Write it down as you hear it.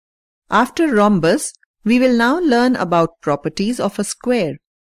After rhombus, we will now learn about properties of a square.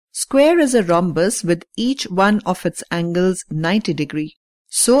 Square is a rhombus with each one of its angles 90 degree.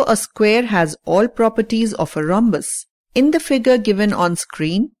 So a square has all properties of a rhombus. In the figure given on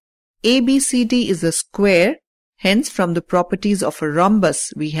screen, ABCD is a square. Hence, from the properties of a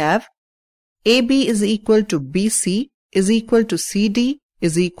rhombus, we have AB is equal to BC is equal to CD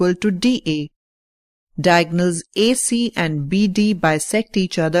is equal to DA. Diagonals AC and BD bisect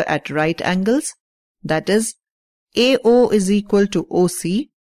each other at right angles. That is, AO is equal to OC,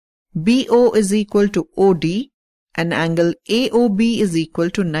 BO is equal to OD, and angle AOB is equal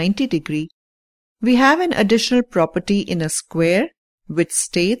to 90 degree. We have an additional property in a square which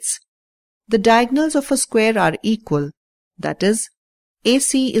states the diagonals of a square are equal. That is,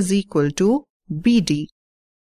 AC is equal to BD.